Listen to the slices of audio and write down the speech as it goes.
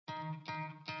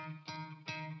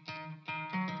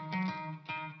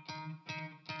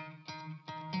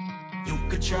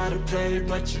could try to play,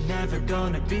 but you're never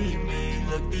gonna beat me.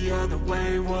 Look the other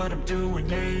way, what I'm doing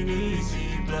ain't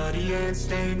easy. Bloody hands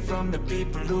stained from the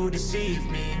people who deceive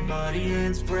me. Muddy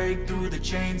hands break through the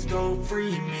chains, go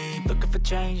free me. Looking for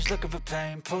change, looking for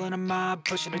pain, pulling a mob,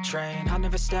 pushing a train. I'll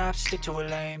never stop, stick to a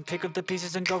lane, pick up the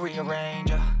pieces and go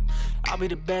rearrange. I'll be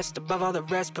the best above all the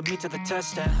rest, put me to the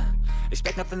test and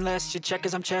expect nothing less. You check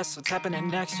as I'm chess, what's happening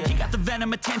next? Yeah. He got the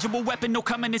venom, a tangible weapon, no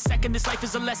coming in second. This life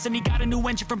is a lesson. He got a new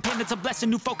engine from pain, that's a blessing.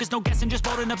 New focus, no guessing, just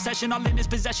bold and obsession. All in his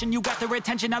possession, you got their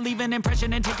attention. I leave an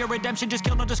impression and take a redemption. Just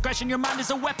kill, no discretion. Your mind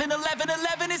is a weapon.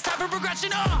 11-11, it's time for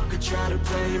progression. You could try to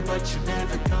play, but you're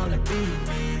never gonna beat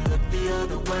me. Look the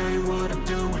other way, what I'm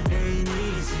doing ain't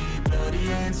easy. Bloody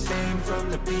hands stained from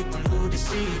the people who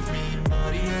deceive me.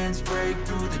 Muddy hands break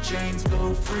through the chains,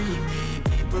 go free me.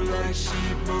 People like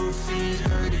sheep move feet,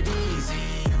 hurt it easy.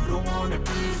 You don't wanna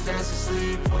be fast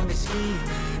asleep when they scheming.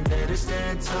 Better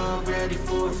stand tall, ready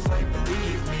for a fight,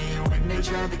 believe me. When they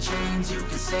try the chains, you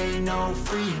can say no,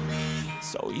 free me.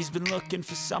 So he's been looking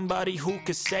for somebody who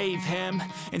could save him,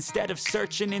 instead of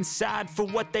searching inside for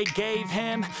what they gave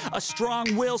him. A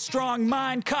strong will, strong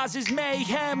mind causes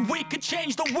mayhem. We could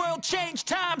change the world, change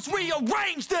times,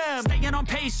 rearrange them. Staying on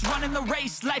pace, running the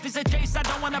race. Life is a chase, I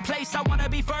don't want a place, I wanna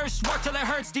be first. Work till it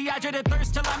hurts, dehydrated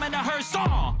thirst till I'm in a hearse.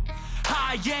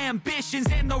 High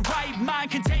ambitions in the right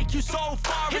mind can take you so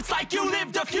far. It's like you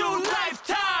lived a few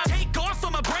lifetimes. Take off,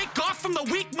 I'ma break off from the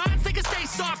weak minds. They can stay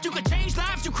soft, you can change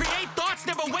lives, you create thoughts.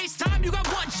 Never waste time, you got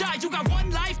one shot, you got one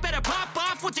life. Better pop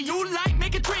off, what do you like?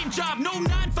 Make a dream job, no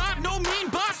 9-5, no mean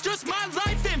boss. Just my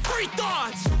life and free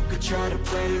thoughts. You could try to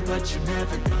play, but you're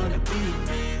never gonna beat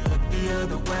me. Look the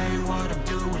other way, what I'm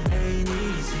doing ain't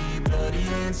easy. Bloody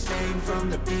hands stained from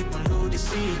the people who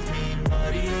deceive me.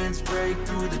 Muddy hands break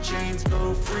through the chains,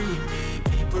 go free me.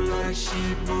 People like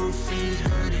sheep move feet,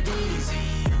 hurt it easy.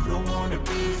 You don't wanna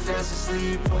be fast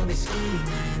asleep when they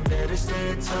scheming. Better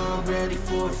stand tall, ready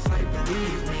for a fight,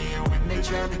 believe me. When they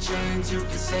try the chains, you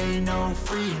can say no,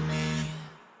 free me.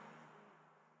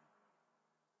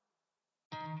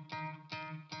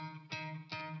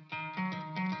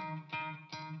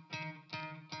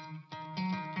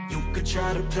 You could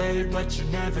try to play, but you're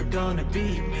never gonna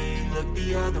beat me. Look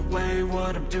the other way,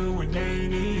 what I'm doing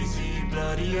ain't easy.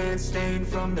 Bloody hands stained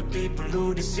from the people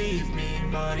who deceive me.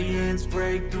 Muddy hands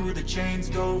break through the chains,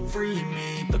 go free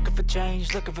me. Looking for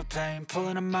change, looking for pain,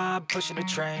 pulling a mob, pushing a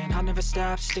train. I'll never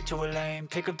stop, stick to a lane,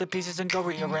 pick up the pieces and go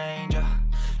rearrange.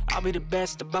 I'll be the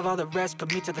best above all the rest,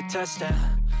 put me to the test and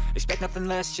expect nothing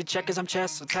less. You check as I'm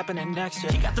chess, what's happening next?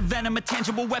 Yeah. He got the venom, a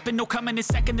tangible weapon, no coming in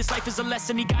second. This life is a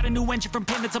lesson. He got a new engine from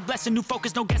pain, that's a blessing. New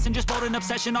focus, no guessing, just bold and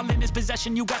obsession. All in his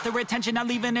possession, you got their attention. I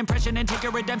leave an impression and take a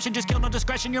redemption. Just kill, no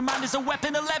discretion. Your mind is a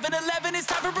weapon. 11-11, it's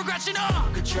time for progression.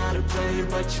 You could try to play,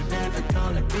 but you're never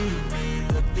gonna beat me.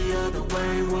 Look the other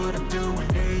way, what I'm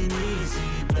doing ain't easy.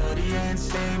 Bloody hands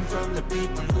stained from the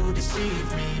people who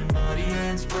deceive me. Muddy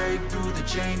hands break through the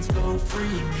chains, go free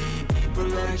me. People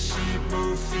like sheep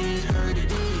move feet, hurt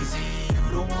it easy.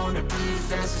 You don't wanna be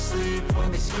fast asleep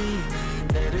when they scheming.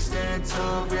 Better stand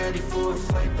tall, ready for a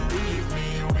fight, believe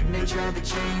me. When they try the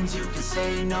chains, you can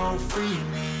say no, free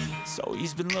me. So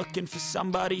he's been looking for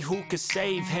somebody who could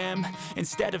save him,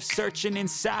 instead of searching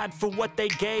inside for what they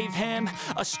gave him.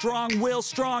 A strong will,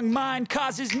 strong mind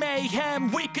causes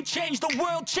mayhem. We could change the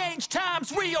world, change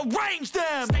times, rearrange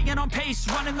them. Staying on pace,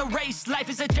 running the race. Life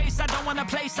is a chase, I don't want a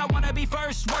place, I wanna be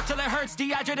first. Work till it hurts,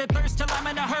 dehydrated thirst till I'm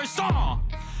in a hearse.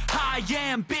 High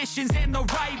ambitions in the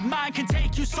right mind can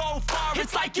take you so far.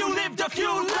 It's like you lived a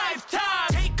few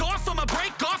lifetimes. Take off, I'ma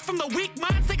break off from the weak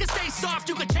minds. They can stay soft,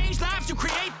 you can change lives, you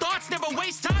create thoughts. Never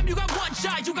waste time, you got one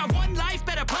shot, you got one life.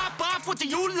 Better pop off, what do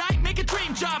you like? Make a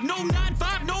dream job, no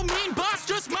 9-5, no mean boss.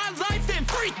 Just my life and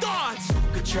free thoughts.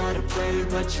 You could try to play,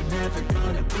 but you're never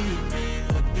gonna beat me.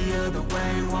 Look the other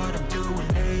way, what I'm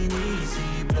doing ain't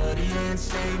easy. Bloody hands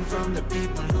stained from the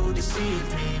people who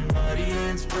deceive me. Muddy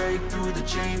hands break through the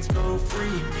chains, go free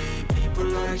me. People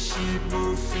like sheep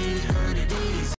move feet, hurt it easy.